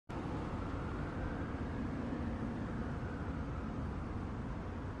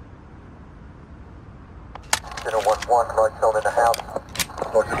One right zone in the house.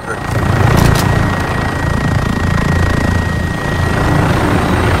 Roger, sir.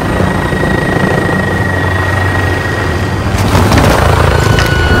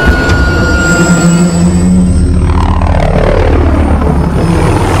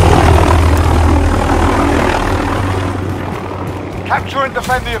 Capture and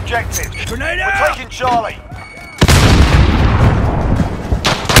defend the objective. Grenade We're out! taking Charlie.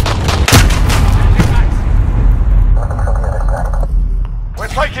 We're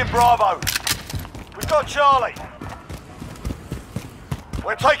taking Bravo. We've got Charlie.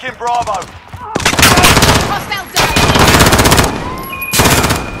 We're taking Bravo. Hostile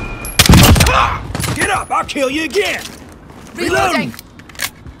down! Get up! I'll kill you again! Reloading!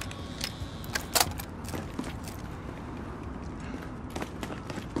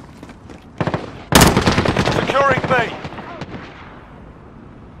 Securing B.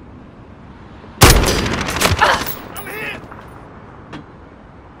 I'm here.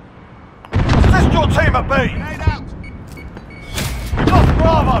 Assist your team at B. Grenade out. We've lost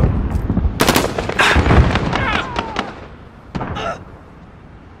Bravo.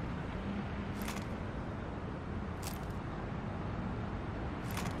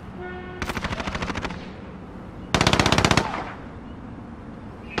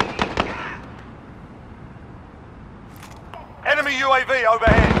 Enemy UAV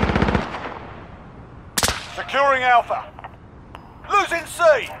overhead. Securing Alpha. Losing C.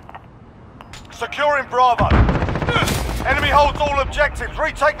 Securing Bravo. Enemy holds all objectives.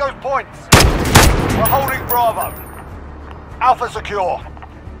 Retake those points. We're holding Bravo. Alpha secure.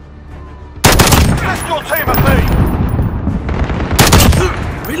 List your team at B.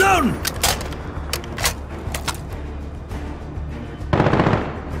 Reloading!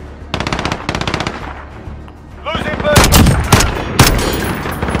 Losing B.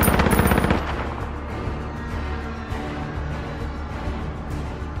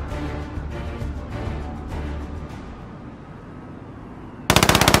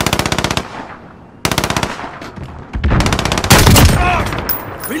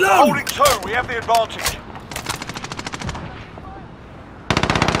 Reload! Holding 2, we have the advantage.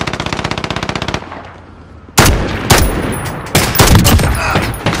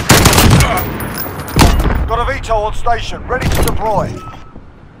 Got a VTOL on station, ready to deploy.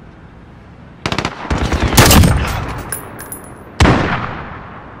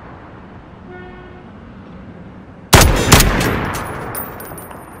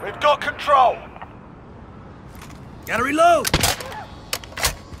 We've got control. Gotta reload!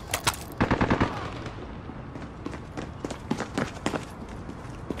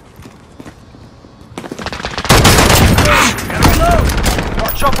 Gotta reload!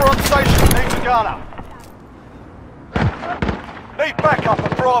 Got chopper on station, needs a gunner. Need backup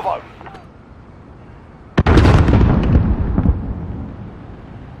at Bravo.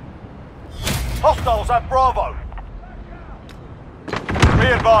 Hostiles at Bravo. Be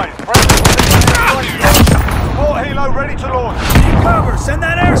advised, friendly position. Support helo ready to launch. Need cover! Send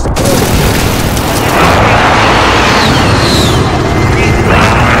that air support!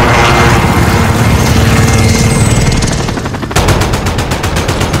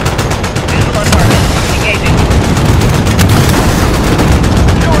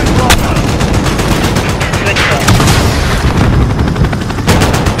 Securing Bravo.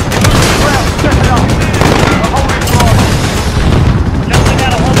 Ground stepping up. We're holding Bravo.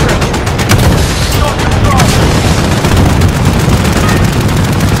 Got control.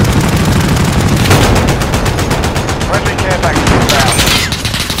 Friendly care package inbound.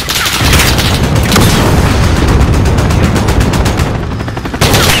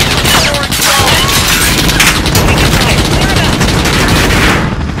 Securing Bravo.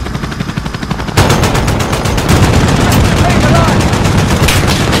 Keep it on.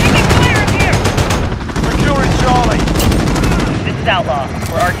 Securing Charlie. This is Outlaw.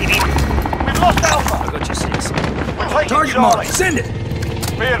 We're RTB. We've lost Alpha. I got you, 6. We're taking Target Charlie. mark! Send it!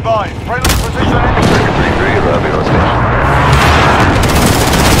 Be advised, friendly precision enemy.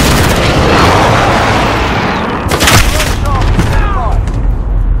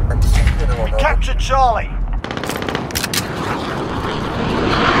 We captured Charlie.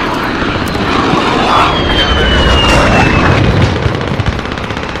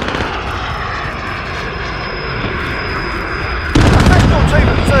 Official team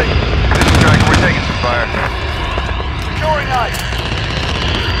at C. We're taking some fire. Securing A.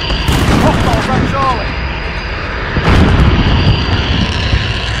 Hostiles at Charlie.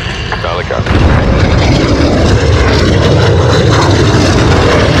 Charlie copy.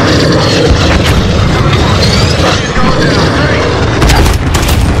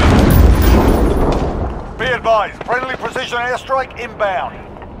 inbound.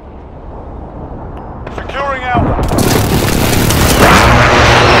 Securing Alpha.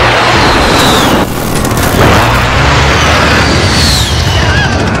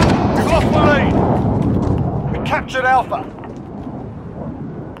 We've lost the lead. We captured Alpha.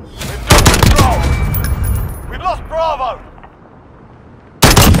 We've got control. We've lost Bravo.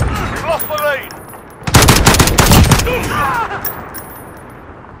 We've lost the lead.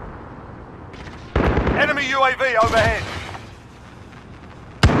 Enemy UAV overhead.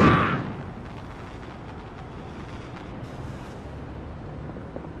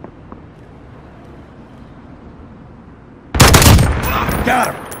 Got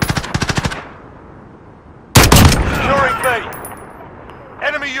him. Securing B.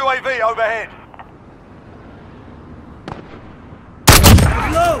 Enemy UAV overhead.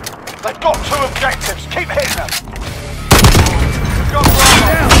 Reload. They've got 2 objectives. Keep hitting them. We've got Bravo.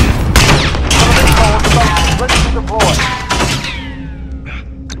 Down. Ready to deploy.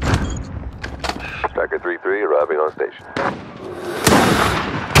 Striker 3-3 arriving on station.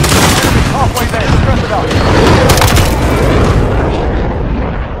 Halfway there. Stress it up.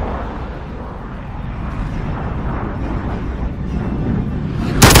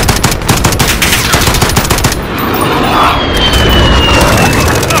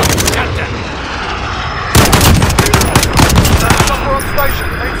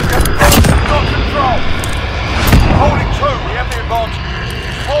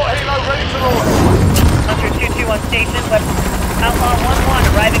 Station, but Outlaw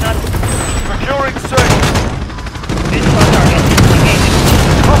 1-1 arriving on... Securing C. Visual target. Engaging.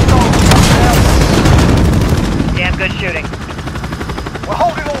 Hostile down. Damn good shooting. We're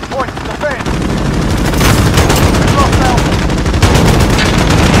holding all points. Defend. We've lost Alpha.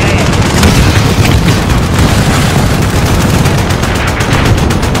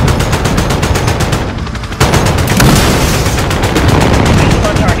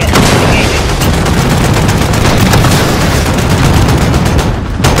 Visual target. Engaging.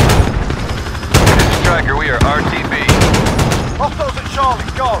 Striker, we are RTB. Hostiles at Charlie.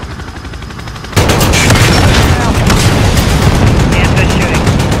 Go. Damn good shooting.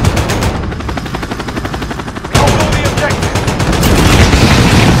 We hold all the objectives.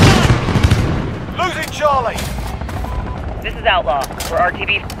 Losing Charlie. This is Outlaw. We're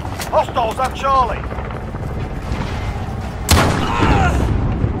RTB. Hostiles at Charlie.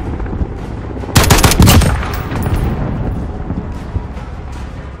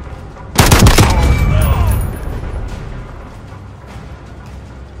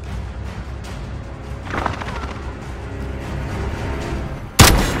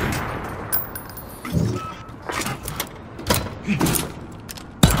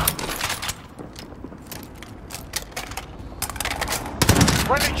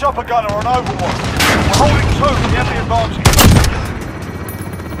 Friendly chopper gunner on Overwatch. We're holding 2. We have the advantage.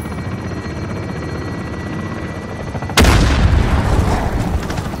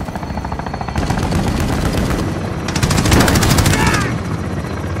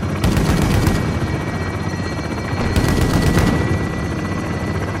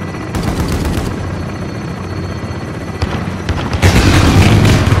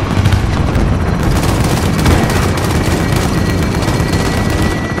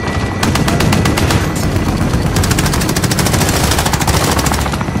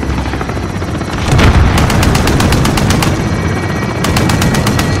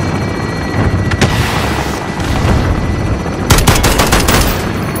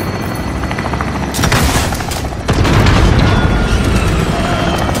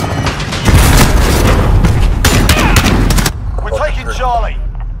 Charlie.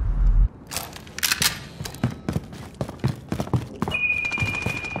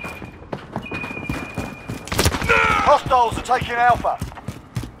 Hostiles are taking Alpha.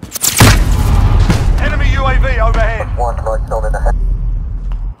 Enemy UAV overhead.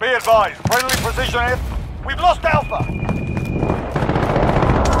 Be advised, friendly precision air. We've lost Alpha.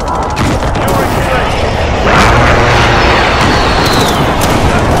 Securing C.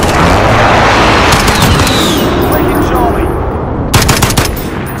 Taking Charlie.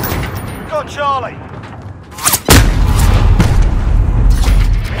 Got Charlie.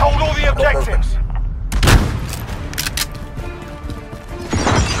 We hold all the objectives.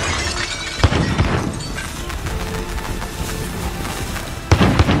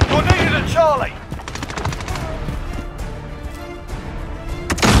 You're needed at Charlie.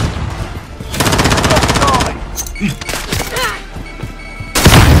 Got Charlie.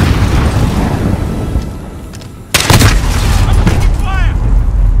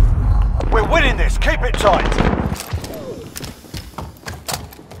 We're winning this. Keep it tight.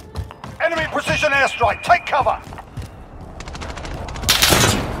 Enemy precision airstrike. Take cover.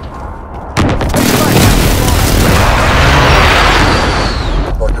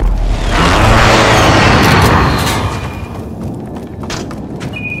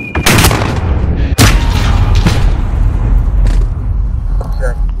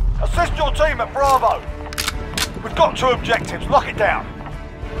 your team at Bravo. We've got 2 objectives. Lock it down.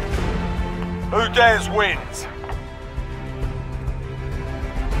 Who dares wins.